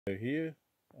Here,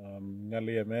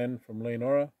 Ngalia Man from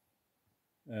Leonora,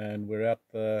 and we're at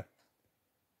the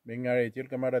Mingari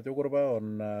Jilkamara Jogurba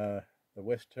on the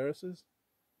West Terraces,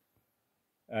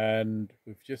 and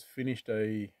we've just finished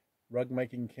a rug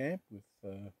making camp with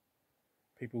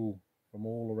people from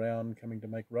all around coming to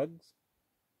make rugs.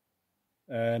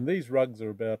 And these rugs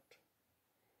are about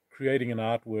creating an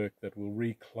artwork that will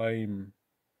reclaim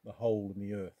the hole in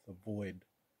the earth, the void.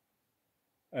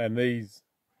 And these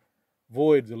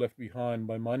voids are left behind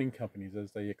by mining companies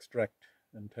as they extract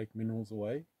and take minerals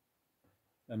away,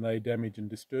 and they damage and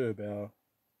disturb the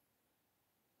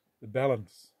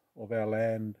balance of our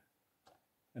land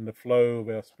and the flow of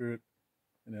our spirit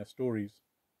and our stories.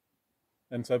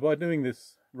 And so by doing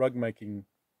this rug making,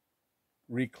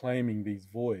 reclaiming these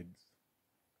voids,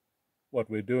 what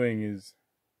we're doing is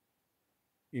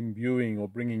imbuing or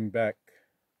bringing back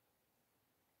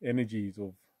energies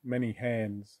of many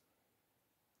hands,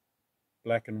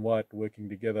 black and white, working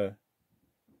together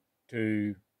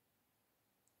to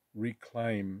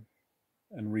reclaim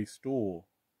and restore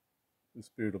the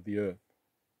spirit of the earth.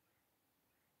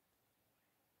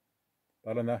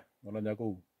 Parana,